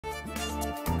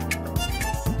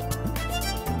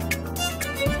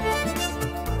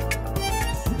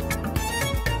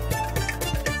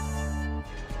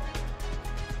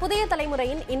புதிய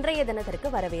தலைமுறையின் இன்றைய தினத்திற்கு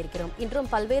வரவேற்கிறோம். இன்றும்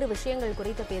பல்வேறு விஷயங்கள்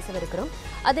குறித்து பேசவிருக்கிறோம்.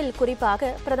 அதில் குறிப்பாக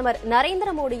பிரதமர் நரேந்திர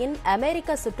மோடியின்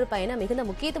அமெரிக்க சுற்றுப்பயணம் மிகுந்த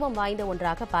முக்கியத்துவம் வாய்ந்த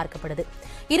ஒன்றாக பார்க்கப்படுது.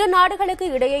 இரு நாடுகளுக்கு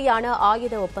இடையேயான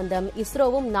ஆயுத ஒப்பந்தம்,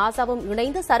 இஸ்ரோவும் நாசாவும்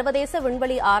இணைந்து சர்வதேச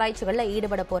விண்வெளி ஆராய்ச்சிகளில்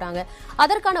ஈடுபட போறாங்க.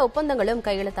 அதற்கான ஒப்பந்தங்களும்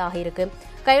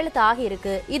கையெழுத்தாகி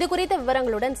இருக்கு. இது குறித்த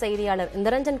விவரங்களுடன் செய்தியாளர்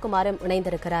நிரஞ்சன் குமாரும்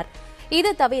இணைந்திருக்கிறார்.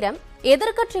 இது தவிர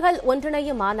எதிர்க்கட்சிகள்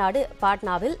ஒன்றிணையும் மாநாடு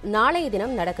பாட்னாவில் நாளைய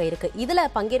தினம் நடக்க இருக்கு. இதுல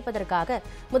பங்கேற்பதற்காக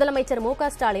முதலமைச்சர்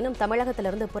மு.க.ஸ்டாலினும்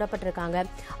தமிழகத்திலிருந்து புறப்பட்டிருக்காங்க.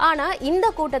 ஆனா இந்த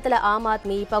கூட்டத்தில் ஆம்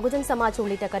ஆத்மி, பகுஜன் சமாஜ்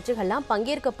உள்ளிட்ட கட்சிகள்லாம்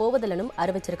பங்கேற்க போவதில்லைன்னு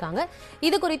அறிவிச்சிருக்காங்க.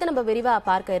 இது குறித்து நம்ம விரிவா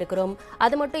பார்க்க இருக்கிறோம்.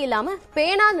 அது மட்டும் இல்லாம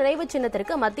பேனா நினைவு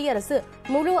சின்னத்திற்கு மத்திய அரசு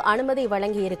முழு அனுமதி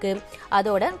வழங்கி இருக்கு.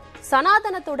 அதோட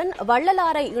சனாதனத்துடன்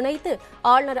வள்ளலாரை இணைத்து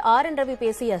ஆளுநர் ஆர்.என். ரவி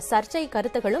பேசிய சர்ச்சை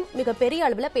கருத்துகளும் மிகப்பெரிய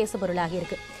அளவுல பேசுபொருளாகி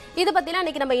இருக்கு. இது பத்திலாம்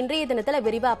இன்னைக்கு நம்ம இன்றைய தினத்துல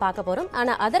விரிவா பார்க்க போறோம்.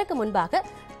 ஆனா அதற்கு முன்பாக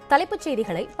தலைப்புச்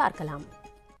செய்திகளை பார்க்கலாம்.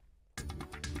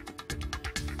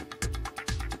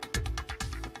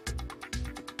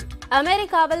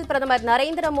 அமெரிக்காவில் பிரதமர்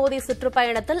நரேந்திர மோடி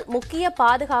சுற்றுப்பயணத்தில் முக்கிய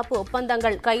பாதுகாப்பு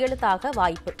ஒப்பந்தங்கள் கையெழுத்தாக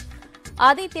வாய்ப்பு.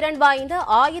 அதிதிறன் வாய்ந்த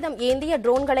ஆயுதம் ஏந்திய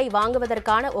ட்ரோன்களை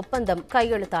வாங்குவதற்கான ஒப்பந்தம்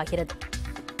கையெழுத்தாகிறது.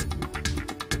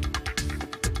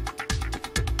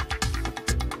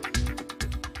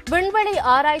 விண்வெளி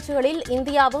ஆராய்ச்சிகளில்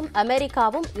இந்தியாவும்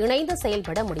அமெரிக்காவும் இணைந்து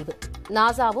செயல்பட முடிவு.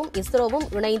 நாசாவும் இஸ்ரோவும்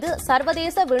இணைந்து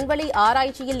சர்வதேச விண்வெளி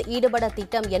ஆராய்ச்சியில் ஈடுபட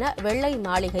திட்டம் என வெள்ளை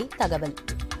மாளிகை தகவல்.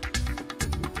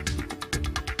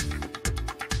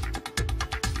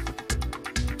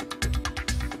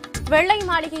 வெள்ளை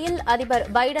மாளிகையில் அதிபர்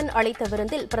பைடன் அளித்த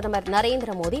விருந்தில் பிரதமர்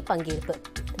நரேந்திர மோடி பங்கேற்பு.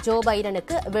 ஜோ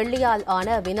பைடனுக்கு வெள்ளியால்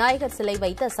ஆன விநாயகர் சிலை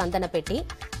வைத்த சந்தன பெட்டி,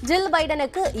 ஜில்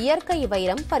பைடனுக்கு இயற்கை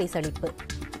வைரம் பரிசளிப்பு.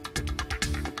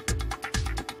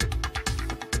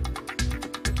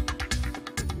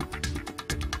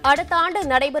 அடுத்த ஆண்டு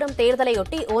நடைபெறும்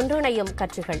தேர்தலையொட்டி ஒன்றிணையும்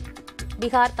கட்சிகள்.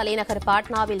 பீகார் தலைநகர்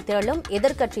பாட்னாவில் திரளும்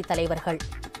எதிர்க்கட்சித் தலைவர்கள்.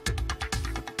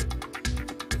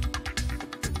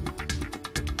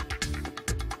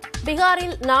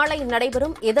 பீகாரில் நாளை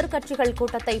நடைபெறும் எதிர்க்கட்சிகள்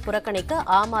கூட்டத்தை புறக்கணிக்க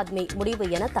ஆம் ஆத்மி முடிவு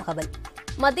என தகவல்.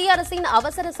 மத்திய அரசின்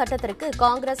அவசர சட்டத்திற்கு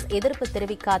காங்கிரஸ் எதிர்ப்பு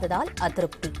தெரிவிக்காததால்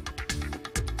அதிருப்தி.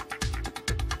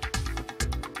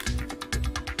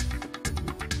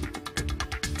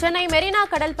 சென்னை மெரினா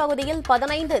கடல் பகுதியில்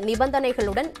 15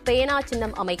 நிபந்தனைகளுடன் பேனா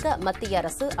சின்னம் அமைக்க மத்திய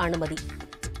அரசு அனுமதி.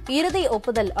 இறுதி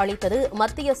ஒப்புதல் அளித்தது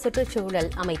மத்திய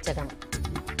சுற்றுச்சூழல் அமைச்சகம்.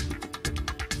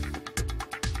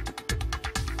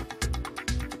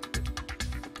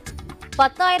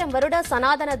 பத்தாயிரம் வருட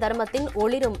சனாதன தர்மத்தின்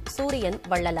ஒளிரும் சூரியன்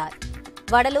வள்ளலார்.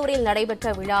 வடலூரில்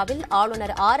நடைபெற்ற விழாவில்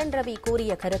ஆளுநர் ஆர்.என். ரவி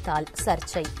கூறிய கருத்தால்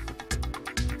சர்ச்சை.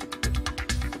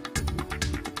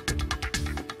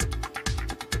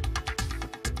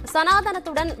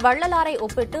 சனாதனத்துடன் வள்ளலாரை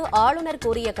ஒப்பிட்டு ஆளுநர்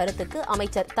கூறிய கருத்துக்கு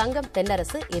அமைச்சர் தங்கம்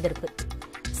தென்னரசு எதிர்ப்பு.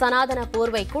 சனாதன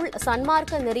போர்வைக்குள்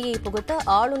சன்மார்க்க நெறியை புகுத்த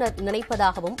ஆளுநர்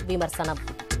நினைப்பதாகவும் விமர்சனம்.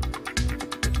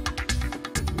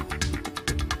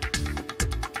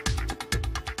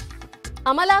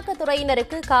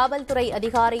 அமலாக்கத்துறையினருக்கு காவல்துறை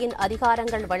அதிகாரியின்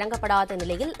அதிகாரங்கள் வழங்கப்படாத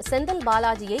நிலையில் செந்தில்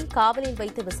பாலாஜியை காவலில்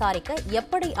வைத்து விசாரிக்க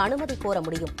எப்படி அனுமதி கோர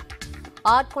முடியும்?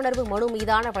 ஆட்கொணர்வு மனு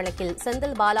மீதான வழக்கில்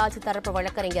செந்தில் பாலாஜி தரப்பு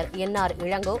வழக்கறிஞர் என்.ஆர்.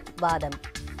 இளங்கோ வாதம்.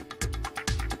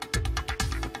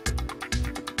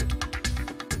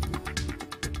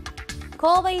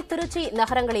 கோவை, திருச்சி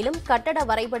நகரங்களிலும் கட்டட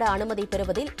வரைபட அனுமதி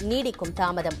பெறுவதில் நீடிக்கும்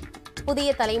தாமதம்.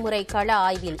 புதிய தலைமுறை கள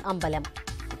ஆய்வில் அம்பலம்.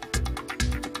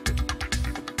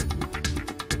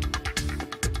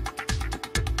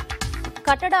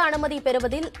 கட்டட அனுமதி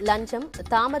பெறுவதில் லஞ்சம்,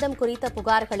 தாமதம் குறித்த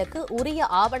புகார்களுக்கு உரிய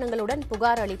ஆவணங்களுடன்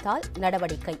புகார் அளித்தால்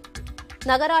நடவடிக்கை.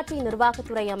 நகராட்சி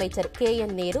நிர்வாகத்துறை அமைச்சர்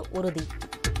கே.என். நேரு உறுதி.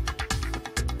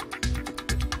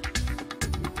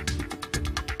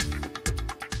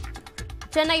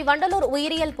 சென்னை வண்டலூர்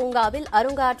உயிரியல் பூங்காவில்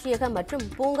அருங்காட்சியகம் மற்றும்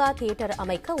பூங்கா தியேட்டர்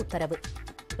அமைக்க உத்தரவு.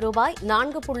 ரூபாய்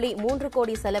 4.3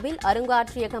 கோடி செலவில்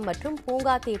அருங்காட்சியகம் மற்றும்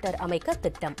பூங்கா தியேட்டர் அமைக்க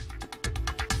திட்டம்.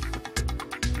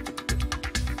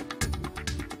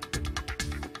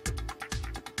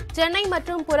 சென்னை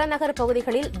மற்றும் புறநகர்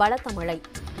பகுதிகளில் பலத்த மழை.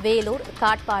 வேலூர்,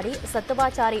 காட்பாடி,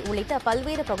 சத்துவாச்சாரி உள்ளிட்ட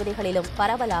பல்வேறு பகுதிகளிலும்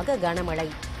பரவலாக கனமழை.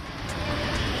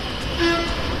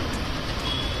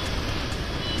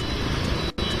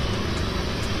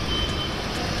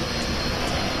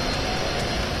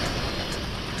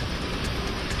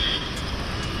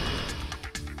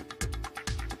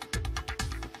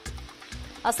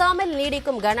 அசாமில்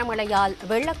நீடிக்கும் கனமழையால்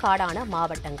வெள்ளக்காடான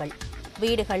மாவட்டங்கள்.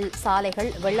 வீடுகள், சாலைகள்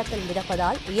வெள்ளத்தில்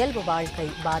மிதப்பதால் இயல்பு வாழ்க்கை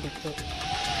பாதிப்பு.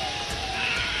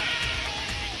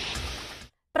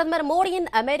 பிரதமர் மோடியின்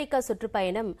அமெரிக்க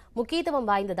சுற்றுப்பயணம் முக்கியத்துவம்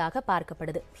வாய்ந்ததாக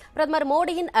பார்க்கப்படுது. பிரதமர்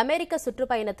மோடியின் அமெரிக்க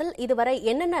சுற்றுப்பயணத்தில் இதுவரை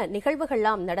என்னென்ன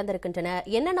நிகழ்வுகள்லாம் நடந்திருக்கின்றன,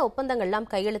 என்னென்ன ஒப்பந்தங்கள்லாம்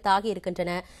கையெழுத்தாகி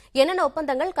இருக்கின்றன, என்னென்ன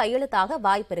ஒப்பந்தங்கள் கையெழுத்தாக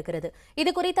வாய்ப்பு இருக்கிறது,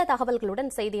 இது குறித்த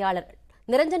தகவல்களுடன் செய்தியாளர்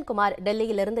நிரஞ்சன்குமார்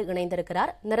டெல்லியிலிருந்து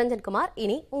இணைந்திருக்கிறார். நிரஞ்சன்குமார்,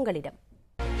 இனி உங்களிடம்.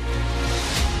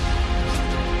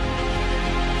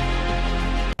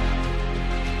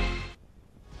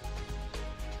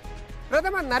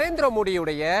 பிரதமர் நரேந்திர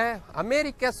மோடியுடைய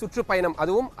அமெரிக்க சுற்றுப்பயணம்,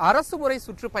 அதுவும் அரசுமுறை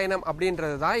சுற்றுப்பயணம்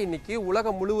அப்படின்றது தான் இன்னைக்கு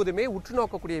உலகம் முழுவதுமே உற்று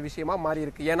நோக்கக்கூடிய விஷயமா மாறி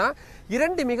இருக்கு. ஏன்னா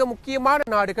இரண்டு மிக முக்கியமான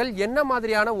நாடுகள் என்ன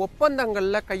மாதிரியான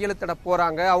ஒப்பந்தங்கள்ல கையெழுத்திட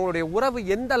போறாங்க, அவங்களுடைய உறவு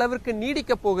எந்த அளவிற்கு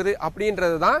நீடிக்க போகுது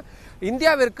அப்படின்றது தான்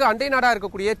இந்தியாவிற்கு அண்டை நாடா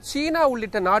இருக்கக்கூடிய சீனா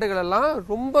உள்ளிட்ட நாடுகள் எல்லாம்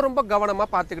ரொம்ப கவனமா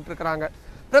பார்த்துக்கிட்டு இருக்கிறாங்க.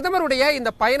 பிரதமருடைய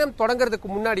இந்த பயணம் தொடங்குறதுக்கு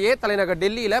முன்னாடியே தலைநகர்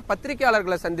டெல்லியில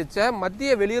பத்திரிகையாளர்களை சந்திச்ச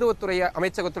மத்திய வெளியுறவுத்துறை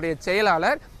அமைச்சகத்துடைய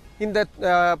செயலாளர் இந்த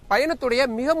பயணத்துடைய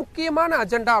மிக முக்கியமான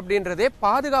அஜெண்டா அப்படின்றதே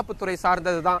பாதுகாப்புத்துறை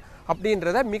சார்ந்ததுதான்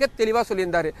அப்படின்றத மிக தெளிவா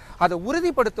சொல்லியிருந்தாரு. அதை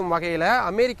உறுதிப்படுத்தும் வகையில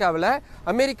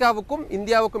அமெரிக்காவுக்கும்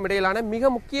இந்தியாவுக்கும் இடையிலான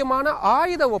மிக முக்கியமான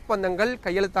ஆயுத ஒப்பந்தங்கள்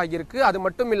கையெழுத்தாகியிருக்கு. அது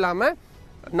மட்டும் இல்லாம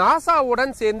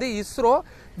நாசாவுடன் சேர்ந்து இஸ்ரோ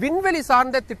விண்வெளி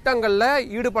சார்ந்த திட்டங்கள்ல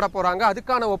ஈடுபட போறாங்க,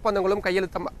 அதுக்கான ஒப்பந்தங்களும்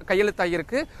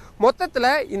கையெழுத்தாகியிருக்கு. மொத்தத்துல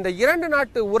இந்த இரண்டு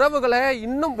நாட்டு உறவுகளை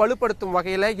இன்னும் வலுப்படுத்தும்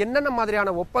வகையில என்னென்ன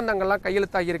மாதிரியான ஒப்பந்தங்கள்லாம்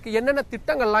கையெழுத்தாகியிருக்கு, என்னென்ன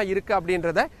திட்டங்கள்லாம் இருக்கு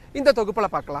அப்படின்றத இந்த தொகுப்புல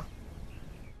பார்க்கலாம்.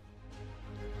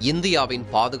 இந்தியாவின்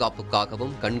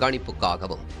பாதுகாப்புக்காகவும்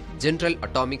கண்காணிப்புக்காகவும் ஜெனரல்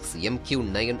அட்டாமிக்ஸ்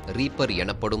MQ-9 ரீப்பர்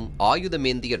எனப்படும்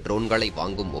ஆயுதமேந்திய ட்ரோன்களை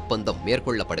வாங்கும் ஒப்பந்தம்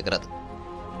மேற்கொள்ளப்படுகிறது.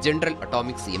 ஜெனரல்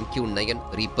அட்டாமிக்ஸ் MQ-9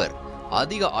 ரீப்பர்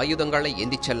அதிக ஆயுதங்களை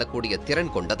ஏந்திச் செல்லக்கூடிய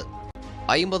திறன் கொண்டது.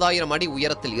 50,000 அடி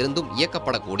உயரத்தில் இருந்தும்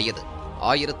இயக்கப்படக்கூடியது.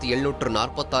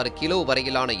 1746 கிலோ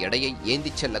வரையிலான எடையை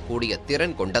ஏந்திச் செல்லக்கூடிய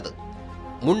திறன் கொண்டது.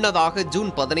 முன்னதாக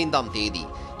ஜூன் 15ஆம் தேதி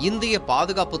இந்திய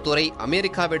பாதுகாப்புத்துறை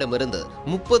அமெரிக்காவிடமிருந்து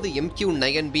 30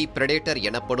 MQ-9B பிரெடேட்டர்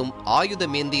எனப்படும்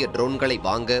ஆயுதமேந்திய ட்ரோன்களை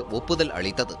வாங்க ஒப்புதல்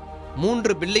அளித்தது.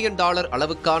 $3 பில்லியன்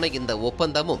அளவுக்கான இந்த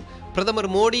ஒப்பந்தமும்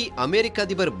பிரதமர் மோடி அமெரிக்க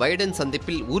அதிபர் பைடன்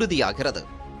சந்திப்பில் உறுதியாகிறது.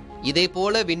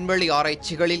 இதேபோல விண்வெளி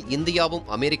ஆராய்ச்சிகளில் இந்தியாவும்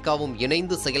அமெரிக்காவும்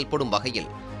இணைந்து செயல்படும் வகையில்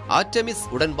ஆர்டெமிஸ்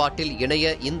உடன்பாட்டில்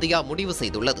இணைய இந்தியா முடிவு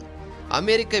செய்துள்ளது.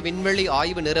 அமெரிக்க விண்வெளி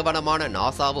ஆய்வு நிறுவனமான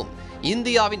நாசாவும்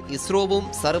இந்தியாவின் இஸ்ரோவும்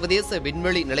சர்வதேச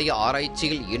விண்வெளி நிலைய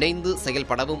ஆராய்ச்சியில் இணைந்து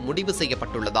செயல்படவும் முடிவு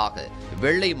செய்யப்பட்டுள்ளதாக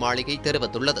வெள்ளை மாளிகை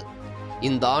தெரிவித்துள்ளது.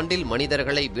 இந்த ஆண்டில்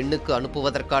மனிதர்களை விண்ணுக்கு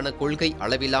அனுப்புவதற்கான கொள்கை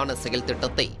அளவிலான செயல்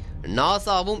திட்டத்தை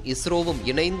நாசாவும் இஸ்ரோவும்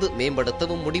இணைந்து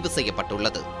மேம்படுத்தவும் முடிவு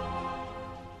செய்யப்பட்டுள்ளது.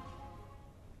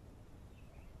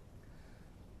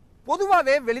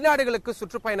 பொதுவாகவே வெளிநாடுகளுக்கு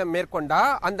சுற்றுப்பயணம் மேற்கொண்டா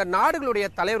அந்த நாடுகளுடைய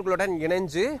தலைவர்களுடன்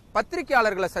இணைஞ்சு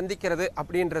பத்திரிகையாளர்களை சந்திக்கிறது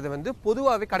அப்படின்றது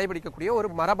பொதுவாகவே கடைபிடிக்கக்கூடிய ஒரு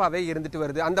மரபாவே இருந்துட்டு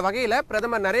வருது. அந்த வகையில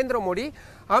பிரதமர் நரேந்திர மோடி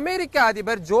அமெரிக்க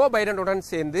அதிபர் ஜோ பைடனுடன்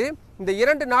சேர்ந்து இந்த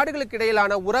இரண்டு நாடுகளுக்கு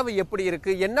இடையிலான உறவு எப்படி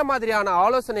இருக்கு, என்ன மாதிரியான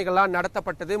ஆலோசனைகள்லாம்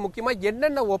நடத்தப்பட்டது, முக்கியமா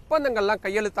என்னென்ன ஒப்பந்தங்கள்லாம்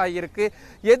கையெழுத்தாகியிருக்கு,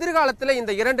 எதிர்காலத்தில்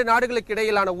இந்த இரண்டு நாடுகளுக்கு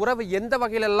இடையிலான உறவு எந்த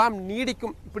வகையிலெல்லாம்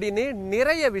நீடிக்கும், இப்படின்னு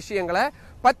நிறைய விஷயங்களை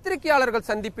பத்திரிகையாளர்கள்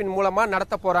சந்திப்பின் மூலமா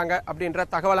நடத்த போறாங்க அப்படின்ற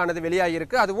தகவலானது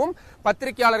வெளியாகியிருக்கு. அதுவும்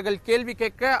பத்திரிகையாளர்கள் கேள்வி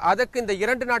கேட்க அதற்கு இந்த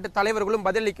இரண்டு நாட்டு தலைவர்களும்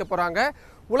பதிலளிக்க போறாங்க.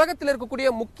 உலகத்தில் இருக்கக்கூடிய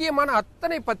முக்கியமான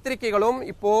அத்தனை பத்திரிகைகளும்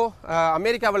இப்போ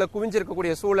அமெரிக்காவில்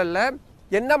குவிஞ்சிருக்கக்கூடிய சூழல்ல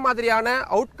என்ன மாதிரியான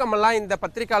அவுட்கம் எல்லாம் இந்த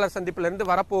பத்திரிகையாளர் சந்திப்பில இருந்து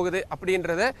வரப்போகுது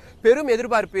அப்படின்றத பெரும்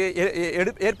எதிர்பார்ப்பு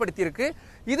ஏற்படுத்தி இருக்கு.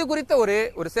 இது குறித்த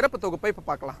ஒரு சிறப்பு தொகுப்பை இப்ப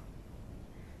பார்க்கலாம்.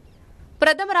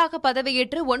 பிரதமராக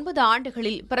பதவியேற்று 9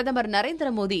 ஆண்டுகளில் பிரதமர் நரேந்திர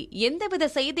மோடி எந்தவித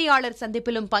செய்தியாளர்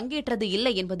சந்திப்பிலும் பங்கேற்றது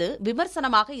இல்லை என்பது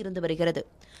விமர்சனமாக இருந்து வருகிறது.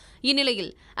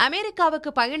 இந்நிலையில்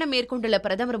அமெரிக்காவுக்கு பயணம் மேற்கொண்டுள்ள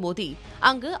பிரதமர் மோடி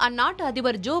அங்கு அந்நாட்டு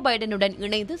அதிபர் ஜோ பைடனுடன்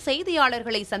இணைந்து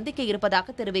செய்தியாளர்களை சந்திக்க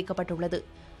இருப்பதாக தெரிவிக்கப்பட்டுள்ளது.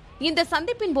 இந்த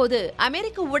சந்திப்பின் போது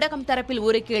அமெரிக்க ஊடகம் தரப்பில்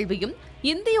ஒரு கேள்வியும்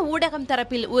இந்திய ஊடகம்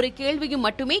தரப்பில் ஒரு கேள்வியும்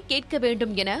மட்டுமே கேட்க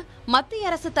வேண்டும் என மத்திய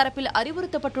அரசு தரப்பில்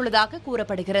அறிவுறுத்தப்பட்டுள்ளதாக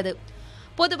கூறப்படுகிறது.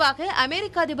 பொதுவாக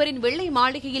அமெரிக்க அதிபரின் வெள்ளை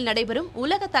மாளிகையில் நடைபெறும்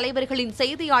உலக தலைவர்களின்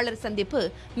செய்தியாளர் சந்திப்பு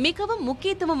மிகவும்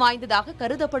முக்கியத்துவம் வாய்ந்ததாக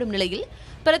கருதப்படும் நிலையில்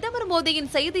பிரதமர்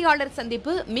மோடியின் செய்தியாளர்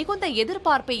சந்திப்பு மிகுந்த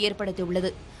எதிர்பார்ப்பை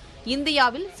ஏற்படுத்தியுள்ளது.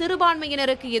 இந்தியாவில்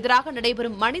சிறுபான்மையினருக்கு எதிராக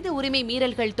நடைபெறும் மனித உரிமை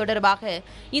மீறல்கள் தொடர்பாக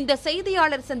இந்த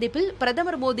செய்தியாளர் சந்திப்பில்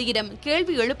பிரதமர் மோடியிடம்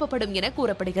கேள்வி எழுப்பப்படும் என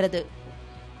கூறப்படுகிறது.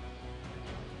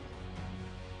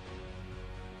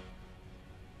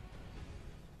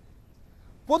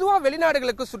 பொதுவா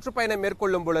வெளிநாடுகளுக்கு சுற்றுப்பயணம்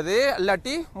மேற்கொள்ளும் பொழுது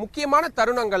இல்லாட்டி முக்கியமான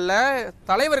தருணங்கள்ல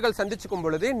தலைவர்கள் சந்திச்சுக்கும்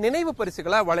பொழுது நினைவு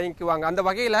பரிசுகளை வழங்குவாங்க. அந்த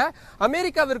வகையில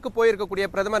அமெரிக்காவிற்கு போயிருக்கக்கூடிய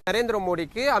பிரதமர் நரேந்திர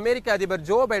மோடிக்கு அமெரிக்க அதிபர்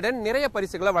ஜோ பைடன் நிறைய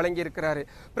பரிசுகளை வழங்கி இருக்கிறாரு.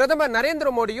 பிரதமர்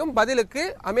நரேந்திர மோடியும் பதிலுக்கு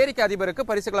அமெரிக்க அதிபருக்கு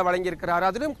பரிசுகளை வழங்கி இருக்கிறார்.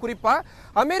 அதிலும் குறிப்பா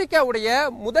அமெரிக்காவுடைய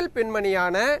முதல்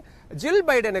பெண்மணியான ஜில்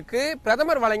பைடனுக்கு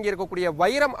பிரதமர் வழங்கி இருக்கக்கூடிய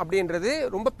வைரம் அப்படின்றது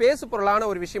ரொம்ப பேசு பொருளான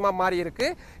ஒரு விஷயமா மாறி இருக்கு.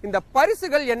 இந்த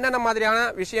பரிசுகள் என்னென்ன மாதிரியான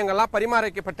விஷயங்கள்லாம்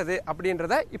பரிமாறிக்கப்பட்டது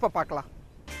அப்படின்றத இப்ப பார்க்கலாம்.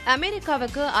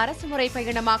 அமெரிக்காவுக்கு அரசுமுறை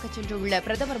பயணமாக சென்றுள்ள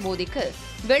பிரதமர் மோடிக்கு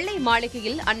வெள்ளை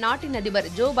மாளிகையில் அந்நாட்டின் அதிபர்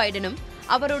ஜோ பைடனும்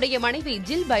அவருடைய மனைவி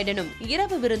ஜில் பைடனும்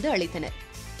இரவு விருந்து அளித்தனர்.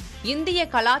 இந்திய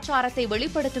கலாச்சாரத்தை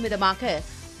வெளிப்படுத்தும் விதமாக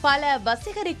பல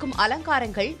வசீகரிக்கும்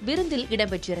அலங்காரங்கள் விருந்தில்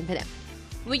இடம்பெற்றிருந்தன.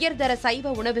 உயர்தர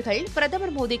சைவ உணவுகள்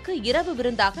பிரதமர் மோடிக்கு இரவு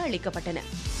விருந்தாக அளிக்கப்பட்டன.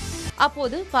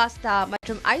 அப்போது பாஸ்தா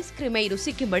மற்றும் ஐஸ்கிரீமை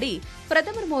ருசிக்கும்படி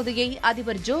பிரதமர் மோடியை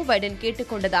அதிபர் ஜோ பைடன்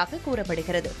கேட்டுக் கொண்டதாக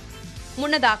கூறப்படுகிறது.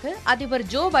 முன்னதாக அதிபர்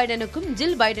ஜோ பைடனுக்கும்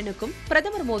ஜில் பைடனுக்கும்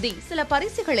பிரதமர் மோடி சில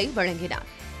பரிசுகளை வழங்கினார்.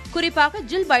 குறிப்பாக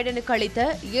ஜில் பைடனுக்கு அளித்த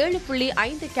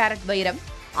 7.5 கேரட் வைரம்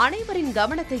அனைவரின்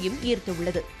கவனத்தையும்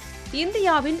ஈர்த்துள்ளது.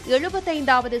 இந்தியாவின்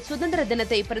 75வது சுதந்திர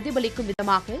தினத்தை பிரதிபலிக்கும்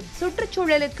விதமாக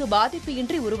சுற்றுச்சூழலுக்கு பாதிப்பு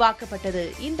இன்றி உருவாக்கப்பட்டது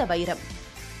இந்த வைரம்.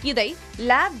 இதை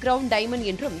லேப் கிரவுண்ட் டைமண்ட்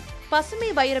என்றும் பசுமை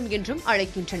வைரம் என்றும்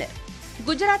அழைக்கின்றனர்.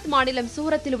 குஜராத் மாநிலம்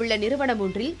சூரத்தில் உள்ள நிறுவனம்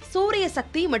ஒன்றில் சூரிய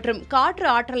சக்தி மற்றும் காற்று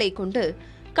ஆற்றலை கொண்டு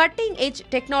கட்டிங் எட்ஜ்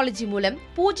டெக்னாலஜி மூலம்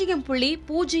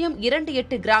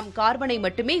 0.028 கிராம் கார்பனை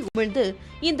மட்டுமே உமிழ்ந்து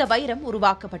இந்த வைரம்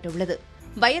உருவாக்கப்பட்டுள்ளது.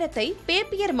 வைரத்தை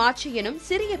பேப்பியர் மாச்சி எனும்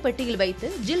சிறிய பெட்டியில் வைத்து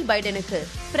ஜில் பைடனுக்கு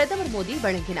பிரதமர் மோடி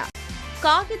வழங்கினார்.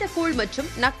 காகித கூழ்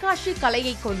மற்றும் நக்காஷி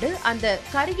கலையை கொண்டு அந்த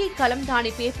கரிகை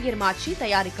கலம்தானி பேப்பியர் மாச்சி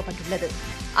தயாரிக்கப்பட்டுள்ளது.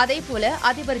 அதேபோல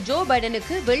அதிபர் ஜோ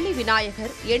பைடனுக்கு வெள்ளி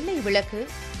விநாயகர், எண்ணெய் விளக்கு,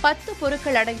 10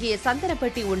 பொருட்கள் அடங்கிய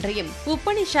சந்தனப்பெட்டி ஒன்றையும்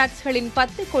உபனிஷாட்ஸ்களின்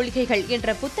 10 கொள்கைகள்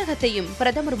என்ற புத்தகத்தையும்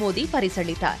பிரதமர் மோடி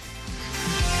பரிசளித்தார்.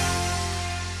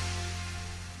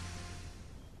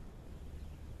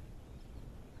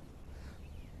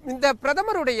 இந்த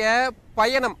பிரதமருடைய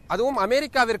பயணம், அதுவும்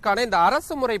அமெரிக்காவிற்கான இந்த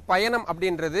அரசு முறை பயணம்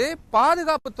அப்படின்றது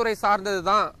பாதுகாப்புத்துறை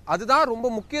சார்ந்ததுதான். அதுதான் ரொம்ப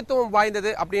முக்கியத்துவம்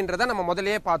வாய்ந்தது அப்படின்றத நம்ம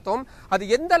முதலே பார்த்தோம். அது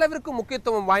எந்த அளவிற்கு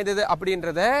முக்கியத்துவம் வாய்ந்தது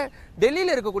அப்படின்றத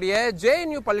டெல்லியில் இருக்கக்கூடிய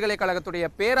JNU பல்கலைக்கழகத்துடைய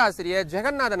பேராசிரியர்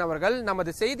ஜெகநாதன் அவர்கள்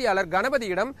நமது செய்தியாளர்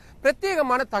கணபதியிடம்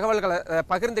பிரத்யேகமான தகவல்களை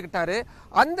பகிர்ந்துகிட்டாரு.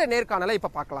 அந்த நேர்காணலை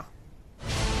இப்ப பார்க்கலாம்.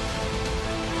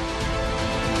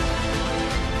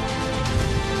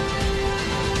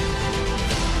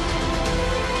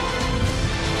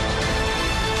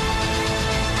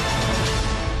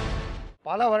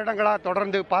 பல வருடங்களாக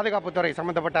தொடர்ந்து பாதுகாப்புத்துறை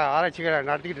சம்மந்தப்பட்ட ஆராய்ச்சிகளை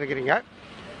நடத்திக்கிட்டு இருக்கிறீங்க.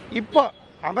 இப்போ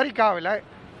அமெரிக்காவில்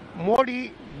மோடி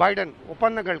பைடன்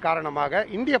ஒப்பந்தங்கள் காரணமாக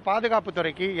இந்திய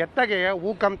பாதுகாப்புத்துறைக்கு எத்தகைய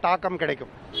ஊக்கம் தாக்கம்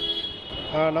கிடைக்கும்?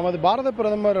 நமது பாரத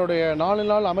பிரதமருடைய 4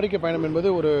 நாள் அமெரிக்க பயணம் என்பது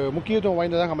ஒரு முக்கியத்துவம்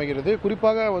வாய்ந்ததாக அமைகிறது.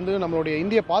 குறிப்பாக நம்மளுடைய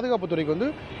இந்திய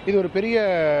பாதுகாப்புத்துறைக்கு இது ஒரு பெரிய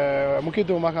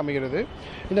முக்கியத்துவமாக அமைகிறது.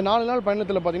 இந்த 4 நாள்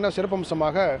பயணத்தில் பார்த்திங்கன்னா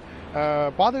சிறப்பம்சமாக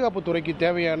பாதுகாப்புத்துறைக்கு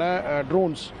தேவையான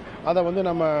ட்ரோன்ஸ் அதை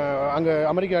நம்ம அங்கே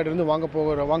அமெரிக்காவிலிருந்து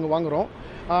வாங்குகிறோம்.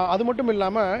 அது மட்டும்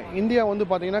இல்லாமல் இந்தியா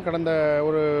பார்த்திங்கன்னா கடந்த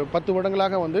ஒரு 10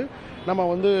 வருடங்களாக நம்ம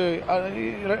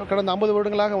கடந்த 50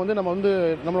 வருடங்களாக நம்ம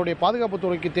நம்மளுடைய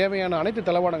பாதுகாப்புத்துறைக்கு தேவையான அனைத்து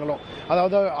தளவாடங்களும்,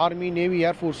 அதாவது ஆர்மி, நேவி,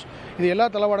 ஏர்ஃபோர்ஸ், இது எல்லா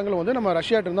தளவாடங்களும் நம்ம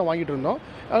ரஷ்யாட்டிருந்து தான் வாங்கிட்டு இருந்தோம்.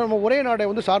 நம்ம ஒரே நாடை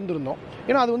சார்ந்திருந்தோம்.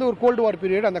 ஏன்னா அது ஒரு கோல்டு வார்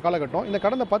பீரியட் அந்த காலகட்டம். இந்த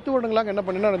கடந்த 10 வருடங்களாக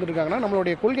என்ன நடந்துருக்காங்கன்னா,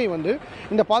 நம்மளுடைய கொள்கை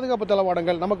இந்த பாதுகாப்பு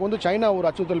தளவாடங்கள் நமக்கு சைனா ஒரு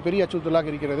அச்சுறுத்தல், பெரிய அச்சுறுத்தலாக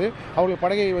இருக்கிறது. அவர்கள்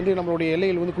படகை நம்மளுடைய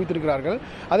எல்லையில் குவித்திருக்கிறார்கள்.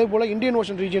 அதே போல் இந்தியன்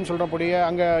ஓஷன் ரீஜன் சொல்கிறபடியே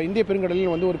அங்கே இந்திய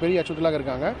பெருங்கடலில் ஒரு பெரிய அச்சுறுத்தலாக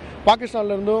இருக்காங்க.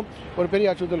 பாகிஸ்தான்லேருந்தும் ஒரு பெரிய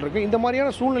அச்சுறுத்தல் இருக்குது. இந்த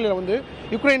மாதிரியான சூழ்நிலையில்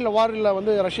யுக்ரைனில் வாரில்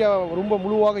ரஷ்யா ரொம்ப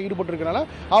முழுவாக ஈடுபட்டிருக்கனால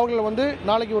அவர்கள்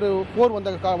நாளைக்கு ஒரு போர்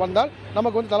வந்தால்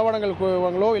நமக்கு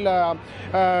தளவாடங்களோ இல்லை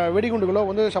வெடிகுண்டுகளோ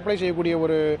சப்ளை செய்யக்கூடிய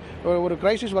ஒரு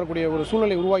கிரைசிஸ் வரக்கூடிய ஒரு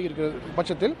சூழ்நிலை உருவாகி இருக்கிற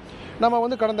பட்சத்தில்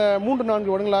நம்ம கடந்த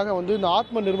 3-4 வருடங்களாக இந்த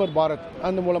ஆத்ம நிர்பர் பாரத்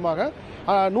அந்த மூலமாக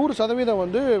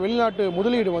 100% வெளிநாட்டு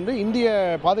முதலீடு இந்திய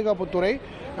பாதுகாப்புத்துறை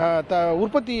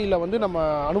உற்பத்தியில் நம்ம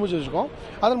அனுமதிச்சிருக்கோம்.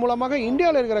 அதன் மூலமாக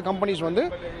இந்தியாவில் இருக்கிற கம்பெனிஸ்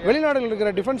வெளிநாடுகளில்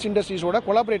இருக்கிற டிஃபென்ஸ் இண்டஸ்ட்ரீஸோட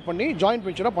கொலாபரேட் பண்ணி ஜாயின்ட்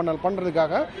வெஞ்சரை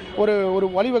பண்ணுறதுக்காக ஒரு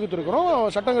வழிவகுத்திருக்கிறோம்.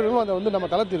 சட்டங்களும் அதை நம்ம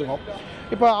தளர்த்திருக்கோம்.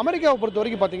 இப்போ அமெரிக்காவை பொறுத்த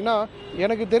வரைக்கும் பார்த்தீங்கன்னா,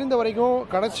 எனக்கு தெரிந்த வரைக்கும்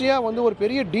கடைசியாக ஒரு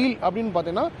பெரிய டீல் அப்படின்னு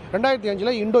பார்த்தீங்கன்னா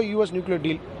 2005 இண்டோ US நியூக்ளியர்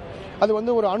டீல். அது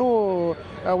ஒரு அணு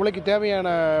உலைக்கு தேவையான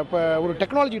இப்போ ஒரு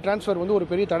டெக்னாலஜி டிரான்ஸ்ஃபர் ஒரு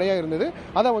பெரிய தடையாக இருந்தது.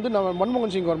 அதை நம்ம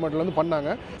மன்மோகன் சிங் கவர்மெண்ட்டில் பண்ணாங்க.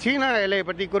 சீனா எல்லையை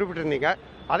பற்றி குறிப்பிட்டிருந்தீங்க.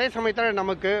 அதே சமயத்தில்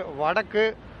நமக்கு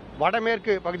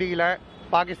வடமேற்கு பகுதியில்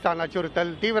பாகிஸ்தான்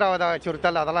அச்சுறுத்தல், தீவிரவாத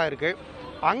அச்சுறுத்தல் அதெல்லாம் இருக்குது.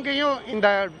 அங்கேயும் இந்த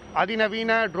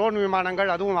அதிநவீன ட்ரோன் விமானங்கள்,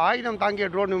 அதுவும் ஆயுதம் தாங்கிய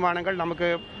ட்ரோன் விமானங்கள் நமக்கு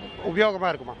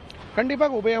உபயோகமாக இருக்குமா?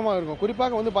 கண்டிப்பாக உபயோகமாக இருக்கும்.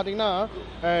 குறிப்பாக வந்து பார்த்திங்கன்னா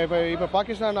இப்போ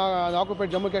பாகிஸ்தான்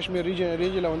ஆக்குபைட் ஜம்மு காஷ்மீர்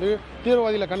ரீஜனில் வந்து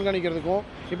தீவிரவாதிகளை கண்காணிக்கிறதுக்கும்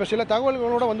இப்போ சில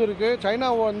தகவல்களோடு வந்து இருக்குது. சைனா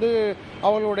வந்து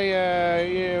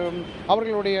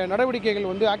அவர்களுடைய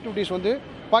நடவடிக்கைகள் வந்து ஆக்டிவிட்டீஸ் வந்து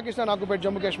பாகிஸ்தான் ஆக்குபைட்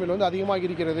ஜம்மு காஷ்மீர் வந்து அதிகமாக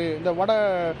இருக்கிறது, இந்த வட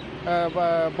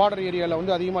பார்டர் ஏரியாவில்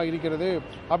வந்து அதிகமாக இருக்கிறது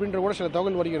அப்படின்ற கூட சில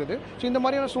தகவல் வருகிறது. ஸோ இந்த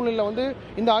மாதிரியான சூழ்நிலையில் வந்து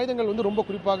இந்த ஆயுதங்கள் வந்து ரொம்ப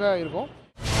குறிப்பாக இருக்கும்.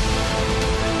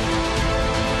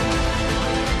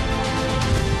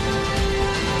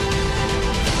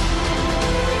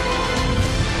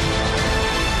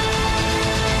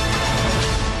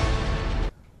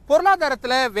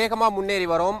 பொருளாதாரத்துல வேகமா முன்னேறி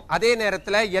வரும். அதே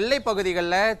நேரத்துல எல்லை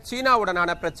பகுதிகளில்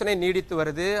சீனாவுடனான பிரச்சனை நீடித்து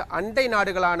வருது. அண்டை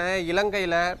நாடுகளான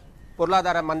இலங்கையில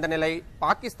பொருளாதார மந்தநிலை,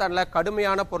 பாகிஸ்தான்ல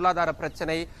கடுமையான பொருளாதார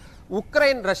பிரச்சனை,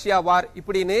 உக்ரைன் ரஷ்யா வார்,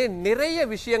 இப்படின்னு நிறைய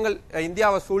விஷயங்கள்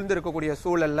இந்தியாவை சூழ்ந்து இருக்கக்கூடிய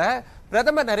சூழல்ல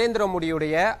பிரதமர் நரேந்திர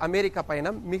மோடியுடைய அமெரிக்க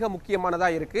பயணம் மிக முக்கியமானதா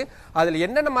இருக்கு. அதுல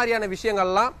என்னென்ன மாதிரியான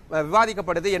விஷயங்கள்லாம்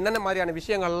விவாதிக்கப்படுது, என்னென்ன மாதிரியான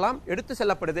விஷயங்கள்லாம் எடுத்து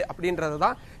செல்லப்படுது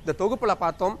அப்படின்றதுதான் இந்த தொகுப்புல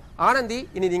பார்த்தோம். ஆனந்தி,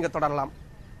 இனி நீங்க தொடரலாம்.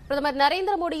 பிரதமர்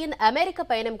நரேந்திர மோடியின் அமெரிக்க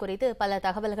பயணம் குறித்து பல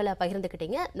தகவல்களை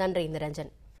பகிர்ந்துக்கிட்டீங்க. நன்றி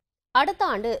நிரஞ்சன். அடுத்த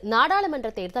ஆண்டு நாடாளுமன்ற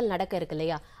தேர்தல் நடக்க இருக்கு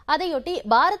இல்லையா? அதையொட்டி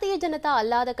பாரதிய ஜனதா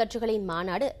அல்லாத கட்சிகளின்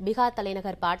மாநாடு பீகார்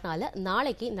தலைநகர் பாட்னால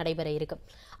நாளைக்கு நடைபெற இருக்கு.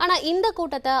 ஆனா இந்த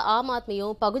கூட்டத்தை ஆம்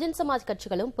ஆத்மியும் பகுஜன் சமாஜ்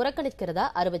கட்சிகளும் புறக்கணிக்கிறதா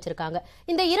அறிவிச்சிருக்காங்க.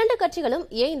 இந்த இரண்டு கட்சிகளும்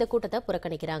ஏன் இந்த கூட்டத்தை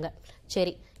புறக்கணிக்கிறாங்க?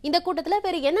 சரி, இந்த கூட்டத்துல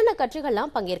வேற என்னென்ன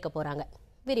கட்சிகள்லாம் பங்கேற்க போறாங்க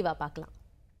விரிவா பார்க்கலாம்.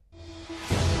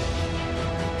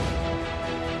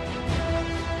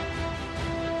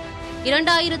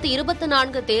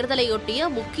 2024 தேர்தலையொட்டிய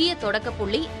முக்கிய தொடக்க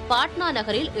புள்ளி பாட்னா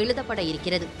நகரில் எழுதப்பட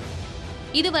இருக்கிறது.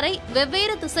 இதுவரை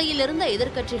வெவ்வேறு திசையிலிருந்த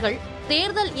எதிர்க்கட்சிகள்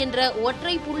தேர்தல் என்ற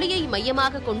ஒற்றை புள்ளியை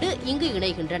மையமாக கொண்டு இங்கு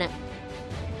இணைகின்றன.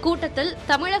 கூட்டத்தில்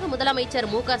தமிழக முதலமைச்சர்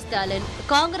மு.க. ஸ்டாலின்,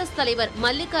 காங்கிரஸ் தலைவர்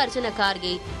மல்லிகார்ஜுன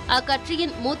கார்கே,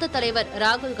 அக்கட்சியின் மூத்த தலைவர்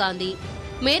ராகுல் காந்தி,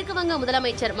 மேற்குவங்க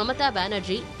முதலமைச்சர் மமதா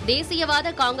பானர்ஜி,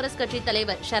 தேசியவாத காங்கிரஸ் கட்சி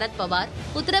தலைவர் சரத்பவார்,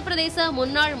 உத்தரப்பிரதேச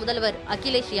முன்னாள் முதல்வர்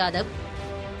அகிலேஷ் யாதவ்,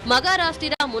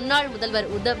 மகாராஷ்டிரா முன்னாள் முதல்வர்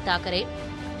உத்தவ் தாக்கரே,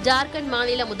 ஜார்க்கண்ட்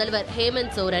மாநில முதல்வர்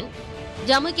ஹேமந்த் சோரன்,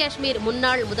 ஜம்மு காஷ்மீர்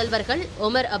முன்னாள் முதல்வர்கள்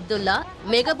ஒமர் அப்துல்லா,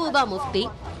 மெகபூபா முஃப்தி,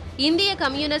 இந்திய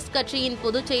கம்யூனிஸ்ட் கட்சியின்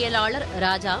பொதுச் செயலாளர்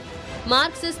ராஜா,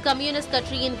 மார்க்சிஸ்ட் கம்யூனிஸ்ட்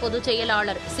கட்சியின் பொதுச்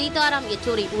செயலாளர் சீதாராம்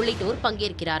யெச்சூரி உள்ளிட்டோர்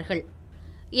பங்கேற்கிறார்கள்.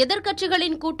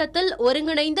 எதிர்க்கட்சிகளின் கூட்டத்தில்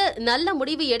ஒருங்கிணைந்த நல்ல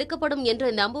முடிவு எடுக்கப்படும் என்று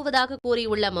நம்புவதாக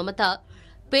கூறியுள்ள மமதா,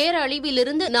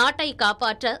 பேரழிவிலிருந்து நாட்டை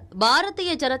காப்பாற்ற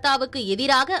பாரதிய ஜனதாவுக்கு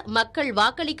எதிராக மக்கள்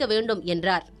வாக்களிக்க வேண்டும்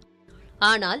என்றார்.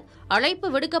 ஆனால் அழைப்பு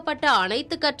விடுக்கப்பட்ட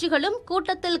அனைத்து கட்சிகளும்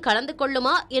கூட்டத்தில் கலந்து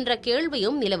கொள்ளுமா என்ற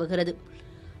கேள்வியும் நிலவுகிறது.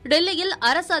 டெல்லியில்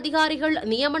அரசு அதிகாரிகள்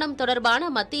நியமனம் தொடர்பான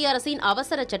மத்திய அரசின்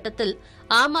அவசர சட்டத்தில்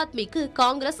ஆம் ஆத்மிக்கு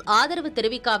காங்கிரஸ் ஆதரவு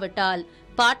தெரிவிக்காவிட்டால்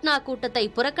பாட்னா கூட்டத்தை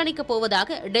புறக்கணிக்கப்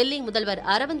போவதாக டெல்லி முதல்வர்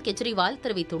அரவிந்த் கெஜ்ரிவால்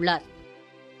தெரிவித்துள்ளார்.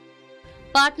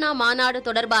 பாட்னா மாநாடு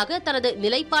தொடர்பாக தனது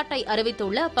நிலைப்பாட்டை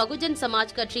அறிவித்துள்ள பகுஜன்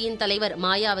சமாஜ் கட்சியின் தலைவர்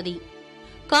மாயாவதி,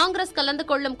 காங்கிரஸ் கலந்து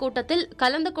கொள்ளும் கூட்டத்தில்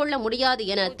கலந்து கொள்ள முடியாது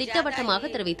என திட்டவட்டமாக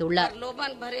தெரிவித்துள்ளார்.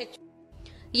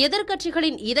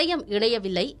 எதிர்க்கட்சிகளின் இதயம்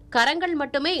இணையவில்லை, கரங்கள்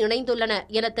மட்டுமே இணைந்துள்ளன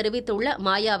என தெரிவித்துள்ள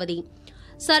மாயாவதி,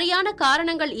 சரியான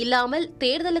காரணங்கள் இல்லாமல்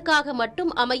தேர்தலுக்காக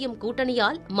மட்டும் அமையும்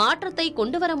கூட்டணியால் மாற்றத்தை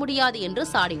கொண்டுவர முடியாது என்று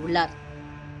சாடியுள்ளார்.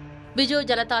 பிஜு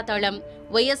ஜனதா தளம்,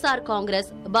 ஒய்எஸ்ஆர் காங்கிரஸ்,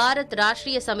 பாரத்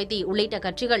ராஷ்டிரிய சமிதி உள்ளிட்ட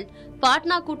கட்சிகள்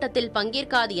பாட்னா கூட்டத்தில்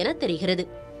பங்கேற்காது என தெரிகிறது.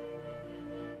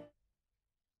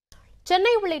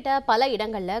 சென்னை உள்ளிட்ட பல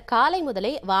இடங்கள்ல காலை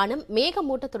முதலே வானம்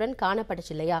மேகமூட்டத்துடன்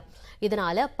காணப்பட்டுச்சு இல்லையா?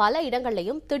 இதனால பல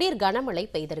இடங்கள்லயும் திடீர் கனமழை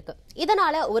பெய்திருக்கு.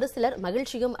 இதனால ஒரு சிலர்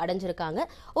மகிழ்ச்சியும் அடைஞ்சிருக்காங்க,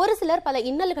 ஒரு சிலர் பல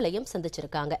இன்னல்களையும்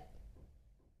சந்திச்சிருக்காங்க.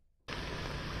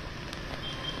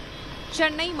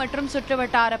 சென்னை மற்றும்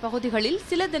சுற்றுவட்டார பகுதிகளில்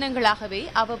சில தினங்களாகவே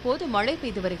அவ்வப்போது மழை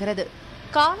பெய்து வருகிறது.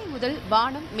 காலை முதல்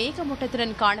வானம்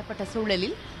மேகமூட்டத்துடன் காணப்பட்ட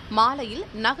சூழலில் மாலையில்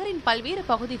நகரின் பல்வேறு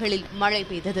பகுதிகளில் மழை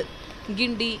பெய்தது.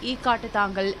 கிண்டி,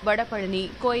 ஈக்காட்டுத்தாங்கல், வடபழனி,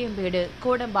 கோயம்பேடு,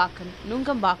 கோடம்பாக்கம்,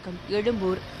 நுங்கம்பாக்கம்,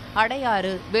 எழும்பூர்,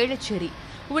 அடையாறு, வேளச்சேரி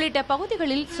உள்ளிட்ட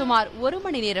பகுதிகளில் சுமார் 1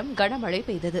 மணி நேரம் கனமழை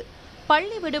பெய்தது.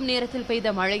 பள்ளி விடும் நேரத்தில் பெய்த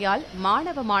மழையால்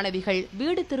மாணவ மாணவிகள்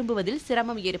வீடு திரும்புவதில்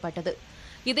சிரமம் ஏற்பட்டது.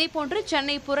 இதேபோன்று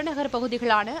சென்னை புறநகர்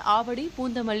பகுதிகளான ஆவடி,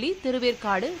 பூந்தமல்லி,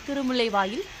 திருவேற்காடு,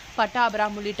 திருமுல்லைவாயில்,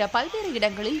 பட்டாபுரம் உள்ளிட்ட பல்வேறு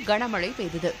இடங்களில் கனமழை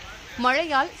பெய்தது.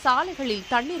 மழையால் சாலைகளில்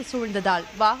தண்ணீர் சூழ்ந்ததால்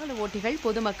வாகன ஓட்டிகள்,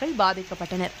 பொதுமக்கள்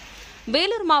பாதிக்கப்பட்டனர்.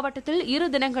 வேலூர் மாவட்டத்தில் 2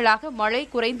 தினங்களாக மழை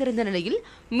குறைந்திருந்த நிலையில்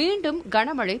மீண்டும்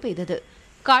கனமழை பெய்தது.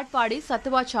 காட்பாடி,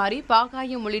 சத்துவாச்சாரி,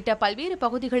 பாகாயம் உள்ளிட்ட பல்வேறு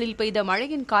பகுதிகளில் பெய்த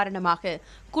மழையின் காரணமாக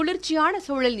குளிர்ச்சியான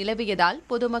சூழல் நிலவியதால்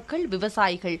பொதுமக்கள்,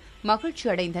 விவசாயிகள் மகிழ்ச்சி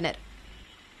அடைந்தனர்.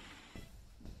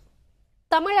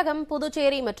 தமிழகம்,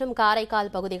 புதுச்சேரி மற்றும் காரைக்கால்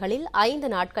பகுதிகளில் 5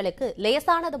 நாட்களுக்கு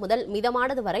லேசானது முதல்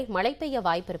மிதமானது வரை மழை பெய்ய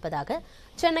வாய்ப்பிருப்பதாக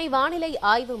சென்னை வானிலை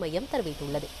ஆய்வு மையம்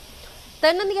தெரிவித்துள்ளது.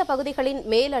 தென்னிந்திய பகுதிகளின்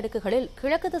மேலடுக்குகளில்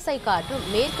கிழக்கு திசை காற்றும்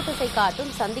மேற்கு திசை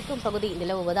காற்றும் சந்திக்கும் பகுதி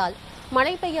நிலவுவதால்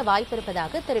மழை பெய்ய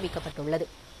வாய்ப்பிருப்பதாக தெரிவிக்கப்பட்டுள்ளது.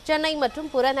 சென்னை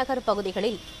மற்றும் புறநகர்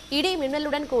பகுதிகளில் இடி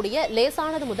மின்னலுடன் கூடிய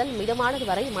லேசானது முதல் மிதமானது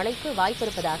வரை மழைக்கு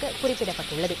வாய்ப்பிருப்பதாக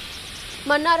குறிப்பிடப்பட்டுள்ளது.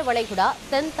 மன்னார் வளைகுடா,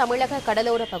 தென் தமிழக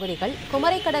கடலோர பகுதிகள்,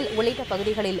 குமரிக்கடல் உள்ளிட்ட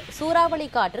பகுதிகளில் சூறாவளி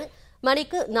காற்று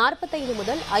மணிக்கு 45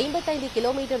 முதல் 55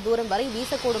 கிலோமீட்டர் தூரம் வரை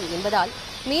வீசக்கூடும் என்பதால்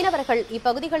மீனவர்கள்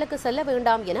இப்பகுதிகளுக்கு செல்ல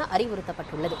வேண்டாம் என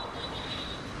அறிவுறுத்தப்பட்டுள்ளது.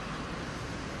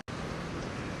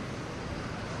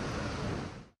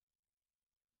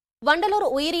 வண்டலூர்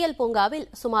உயிரியல் பூங்காவில்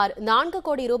சுமார் 4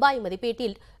 கோடி ரூபாய்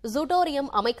மதிப்பீட்டில்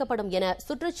ஜூட்டோரியம் அமைக்கப்படும் என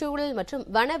சுற்றுச்சூழல் மற்றும்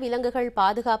வனவிலங்குகள்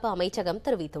பாதுகாப்பு அமைச்சகம்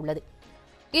தெரிவித்துள்ளது.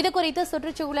 இதுகுறித்து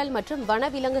சுற்றுச்சூழல் மற்றும்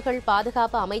வனவிலங்குகள்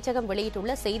பாதுகாப்பு அமைச்சகம்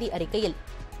வெளியிட்டுள்ள செய்தி அறிக்கையில்,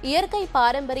 இயற்கை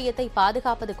பாரம்பரியத்தை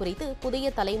பாதுகாப்பது குறித்து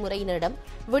புதிய தலைமுறையினரிடம்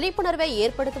விழிப்புணர்வை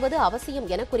ஏற்படுத்துவது அவசியம்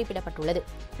என குறிப்பிடப்பட்டுள்ளது.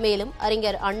 மேலும்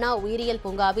அறிஞர் அண்ணா உயிரியல்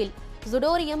பூங்காவில்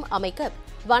ஜூடோரியம் அமைக்க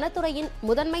வனத்துறையின்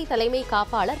முதன்மை தலைமை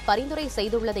காப்பாளர் பரிந்துரை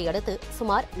செய்துள்ளதை அடுத்து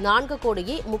சுமார் 4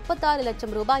 கோடியே 36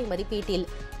 லட்சம் ரூபாய் மதிப்பீட்டில்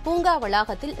பூங்கா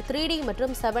வளாகத்தில் 3D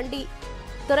மற்றும் 7D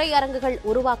திரையரங்குகள்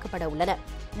உருவாக்கப்பட உள்ளன.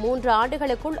 3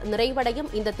 ஆண்டுகளுக்குள்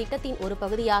நிறைவடையும் இந்த திட்டத்தின் ஒரு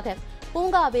பகுதியாக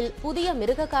பூங்காவில் புதிய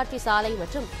மிருக காட்சி சாலை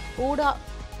மற்றும்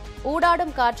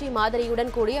ஊடாடும் காட்சி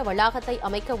மாதிரியுடன் கூடிய வளாகத்தை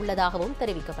அமைக்க உள்ளதாகவும்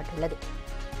தெரிவிக்கப்பட்டுள்ளது.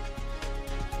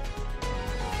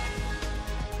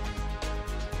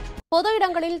 பொது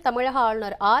இடங்களில் தமிழக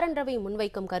ஆளுநர் ஆர்.என். ரவி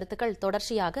முன்வைக்கும் கருத்துக்கள்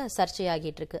தொடர்ச்சியாக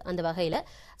சர்ச்சையாகிட்டு இருக்கு. அந்த வகையில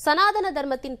சனாதன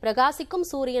தர்மத்தின் பிரகாசிக்கும்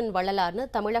சூரியன் வள்ளலார்னு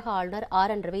தமிழக ஆளுநர்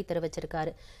ஆர்.என். ரவி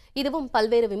தெரிவிச்சிருக்காரு. இதுவும்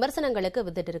பல்வேறு விமர்சனங்களுக்கு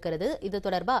வித்திட்டு இருக்கிறது. இது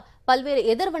தொடர்பா பல்வேறு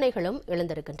எதிர்வினைகளும்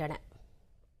எழுந்திருக்கின்றன.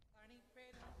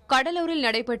 கடலூரில்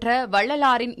நடைபெற்ற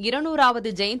வள்ளலாரின்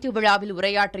 200வது ஜெயந்தி விழாவில்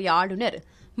உரையாற்றிய ஆளுநர்,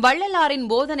 வள்ளலாரின்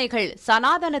போதனைகள்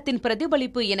சனாதனத்தின்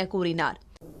பிரதிபலிப்பு என கூறினார்.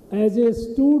 As a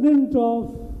student of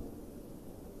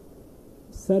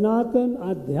Sanatan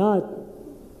Adhyat,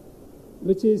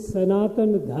 which is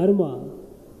Sanatan Dharma,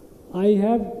 I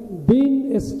have been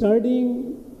studying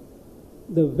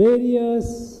the various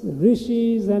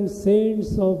rishis and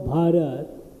saints of Bharat,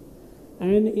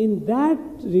 and in that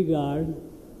regard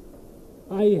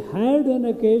I had an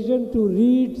occasion to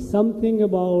read something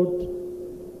about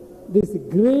this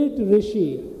great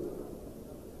rishi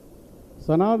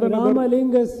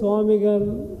Ramalinga Swamigal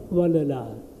Vallalar.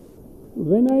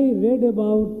 When I read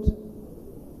about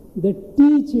the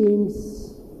teachings,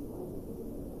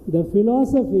 the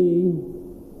philosophy,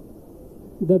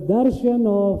 the darshan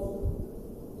of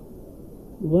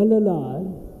Vallalar,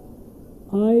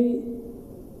 I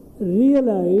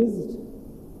realized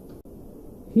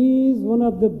he is one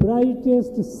of the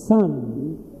brightest sun,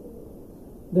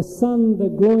 the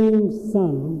glowing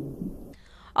sun.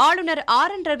 ஆளுநர்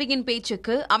R. N.. ரவியின்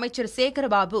பேச்சுக்கு அமைச்சர்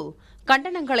சேகர்பாபு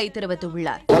கண்டனங்களை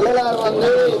தெரிவித்துள்ளார். வள்ளலார்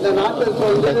இந்த நாட்டிற்கு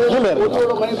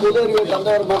ஒவ்வொரு பொது அறிவை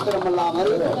தந்தவர்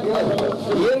மாத்திரமல்லாமல்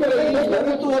இயற்கையில்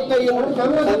மருத்துவத்தையும்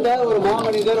தந்த ஒரு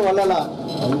மாமனிதர் வள்ளலார்.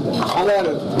 அவர்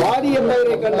வாடிய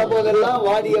பயிரை கண்ட போதெல்லாம்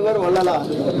வாடியவர் வள்ளலார்.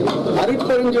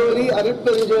 அருட்பெருஞ்சோதி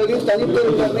அருட்பெருஞ்சோதி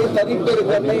தனிப்பெருங்கண்ணை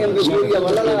தனிப்பெருங்கண்ணை என்று கூறிய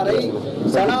வள்ளலாரை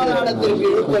சனாதனத்திற்கு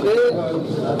இழுப்பது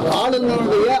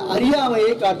ஆளுநருடைய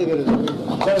அறியாமையை காட்டுகிறது.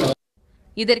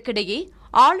 இதற்கிடையே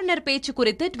ஆளுநர் பேச்சு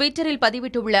குறித்து டுவிட்டரில்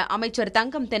பதிவிட்டுள்ள அமைச்சர்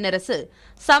தங்கம் தென்னரசு,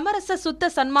 சமரச சுத்த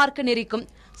சன்மார்க்க நெறிக்கும்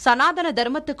சனாதன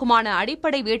தர்மத்துக்குமான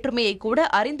அடிப்படை வேற்றுமையை கூட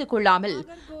அறிந்து கொள்ளாமல்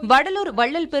வடலூர்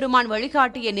வள்ளல் பெருமான்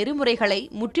வழிகாட்டிய நெறிமுறைகளை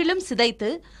முற்றிலும்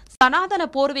சிதைத்து சனாதன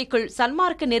போர்வைக்குள்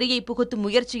சன்மார்க்க நெறியை புகுத்தும்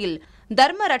முயற்சியில்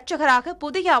தர்ம ரட்சகராக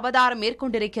புதிய அவதாரம்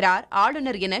மேற்கொண்டிருக்கிறார்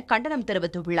ஆளுநர் என கண்டனம்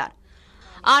தெரிவித்துள்ளார்.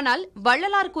 ஆனால்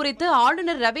வள்ளலார் குறித்து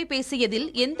ஆளுநர் ரவி பேசியதில்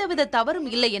எந்தவித தவறும்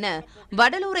இல்லை என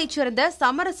வடலூரைச் சேர்ந்த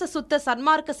சமரச சுத்த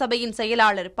சன்மார்க்க சபையின்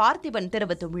செயலாளர் பார்த்திபன்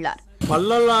தெரிவித்துள்ளார்.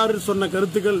 வள்ளலார் சொன்ன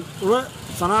கருத்துக்கள்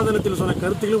சனாதனத்தில் சொன்ன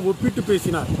கருத்துக்களும் ஒப்பிட்டு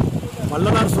பேசினார்.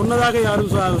 வள்ளலார் சொன்னதாக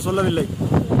யாரும் சொல்லவில்லை.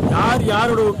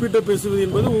 யாரோட ஒப்பிட்டு பேசுவது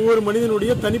என்பது ஒவ்வொரு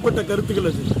மனிதனுடைய தனிப்பட்ட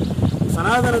கருத்துக்கள். அது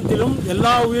சனாதனத்திலும்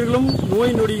எல்லா உயிர்களும்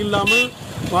நோய் நொடி இல்லாமல்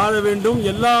வாழ வேண்டும்,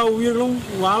 எல்லா உயிர்களும்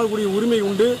வாழக்கூடிய உரிமை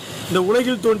உண்டு, இந்த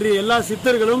உலகில் தோன்றிய எல்லா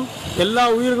சித்தர்களும் எல்லா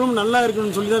உயிர்களும் நல்லா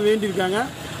இருக்கணும்னு சொல்லி தான் வேண்டியிருக்காங்க.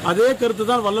 அதே கருத்து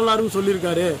தான் வள்ளலாரும்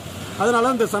சொல்லியிருக்காரு.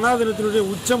 அதனால இந்த சனாதனத்தினுடைய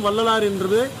உச்சம் வள்ளலார்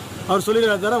என்றது அவர்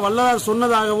சொல்லியிருக்காரு. தவிர வள்ளலார்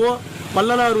சொன்னதாகவோ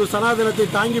வள்ளலார் சனாதனத்தை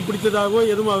தாங்கி பிடித்ததாகவோ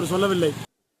எதுவும் அவர் சொல்லவில்லை.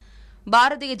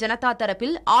 பாரதிய ஜனதா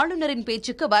தரப்பில் ஆளுநரின்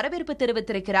பேச்சுக்கு வரவேற்பு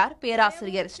தெரிவித்திருக்கிறார்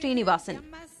பேராசிரியர் ஸ்ரீனிவாசன்.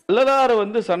 வள்ளலார்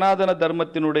சனாதன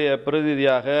தர்மத்தினுடைய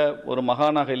பிரதிநிதியாக ஒரு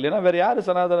மகானாக இல்லைன்னா வேற யாரு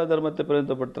சனாதன தர்மத்தை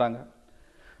பிரதிநிதிப்படுத்துறாங்க?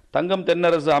 தங்கம்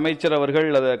தென்னரசு அமைச்சர் அவர்கள்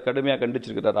அதை கடுமையாக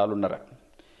கண்டிச்சிருக்கிறார் ஆளுநரை.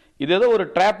 இது ஏதோ ஒரு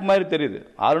ட்ராப் மாதிரி தெரியுது.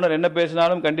 ஆளுநர் என்ன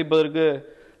பேசினாலும் கண்டிப்பதற்கு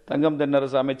தங்கம்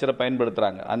தென்னரசு அமைச்சரை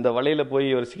பயன்படுத்துகிறாங்க. அந்த வழியில் போய்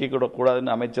இவர்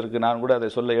சிக்கிக்கூடக்கூடாதுன்னு அமைச்சருக்கு நான் கூட அதை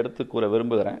சொல்ல எடுத்து கூற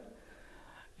விரும்புகிறேன்.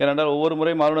 ஏனென்றால் ஒவ்வொரு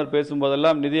முறையும் ஆளுநர்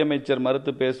பேசும்போதெல்லாம் நிதியமைச்சர்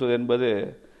மறுத்து பேசுவது என்பது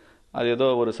அது ஏதோ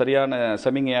ஒரு சரியான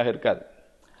சமிகையாக இருக்காது.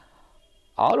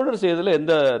 ஆளுநர் செய்ததில்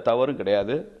எந்த தவறும்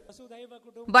கிடையாது.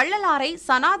 வள்ளலாரை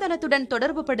சனாதனத்துடன்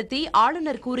தொடர்பு படுத்தி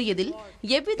ஆளுநர் கூறியதில்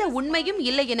எவ்வித உண்மையும்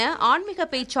இல்லை என ஆன்மீக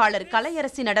பேச்சாளர்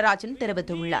கலையரசி நடராஜன்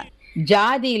தெரிவித்துள்ளார்.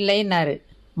 ஜாதி இல்லைன்னாரு,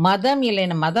 மதம்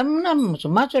இல்லைன்னு. மதம்னு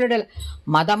சும்மா சொல்லிடல,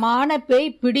 மதமான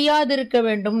பேய் பிடியாதிருக்க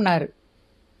வேண்டும்னாரு.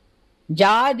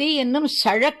 ஜாதி என்னும்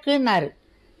சழக்குன்னாரு.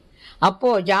 அப்போ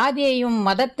ஜாதியையும்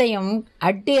மதத்தையும்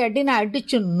அடின்னு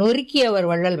அடிச்சு நொறுக்கியவர்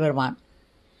வள்ளல் பெருமான்.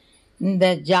 இந்த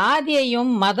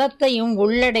ஜாதியையும் மதத்தையும்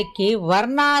உள்ளடக்கி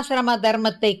வர்ணாசிரம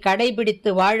தர்மத்தை கடைபிடித்து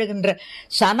வாழுகின்ற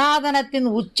சனாதனத்தின்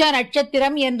உச்ச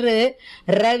நட்சத்திரம் என்று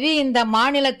ரவி இந்த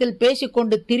மாநிலத்தில்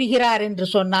பேசிக்கொண்டு திரிகிறார் என்று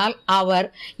சொன்னால் அவர்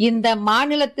இந்த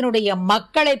மாநிலத்தினுடைய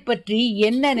மக்களை பற்றி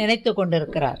என்ன நினைத்து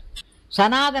கொண்டிருக்கிறார்?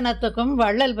 சனாதனத்துக்கும்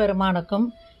வள்ளல் பெருமானுக்கும்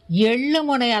எள்ளு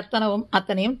முனை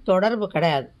அத்தனையும் தொடர்பு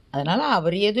கிடையாது. அதனால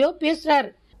அவர் எதையோ பேசுறாரு.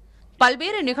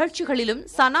 பல்வேறு நிகழ்ச்சிகளிலும்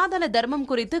சனாதன தர்மம்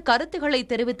குறித்து கருத்துக்களை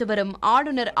தெரிவித்து வரும்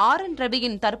ஆளுநர் RN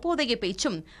ரவியின் தற்போதைய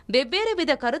பேச்சும் வெவ்வேறு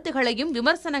வித கருத்துகளையும்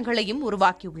விமர்சனங்களையும்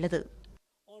உருவாக்கியுள்ளது.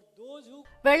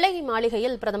 வெள்ளை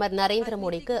மாளிகையில் பிரதமர் நரேந்திர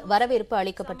மோடிக்கு வரவேற்பு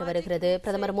அளிக்கப்பட்டு வருகிறது.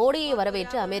 பிரதமர் மோடியை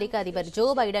வரவேற்று அமெரிக்க அதிபர் ஜோ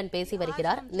பைடன் பேசி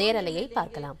வருகிறார். நேரலையை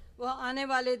பார்க்கலாம். आने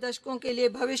वाले दशकों के लिए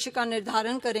भविष्य का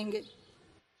निर्धारण करेंगे.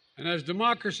 And as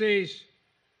democracies,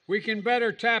 we can better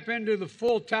tap into the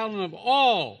full talent of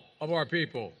all of our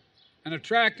people and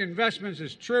attract investments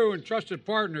as true and trusted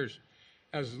partners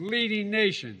as leading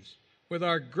nations, with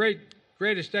our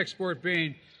greatest export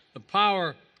being the power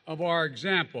of our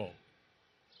example.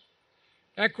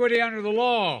 Equity under the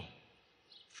law,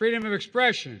 freedom of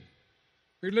expression,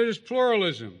 religious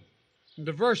pluralism, and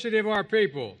diversity of our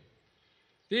people.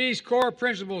 These core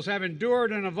principles have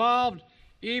endured and evolved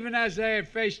even as they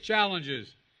have faced challenges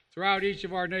throughout each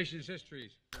of our nation's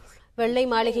histories. வெள்ளை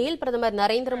மாளிகையில் பிரதமர்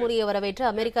நரேந்திர மோடியை வரவேற்று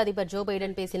அமெரிக்க அதிபர் Joe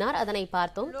Biden பேசினார். அதனை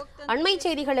பார்த்தோம். அண்மை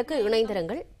செய்திகளுக்கு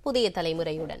இணைந்திருங்கள் புதிய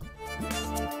தலைமுறையுடன்.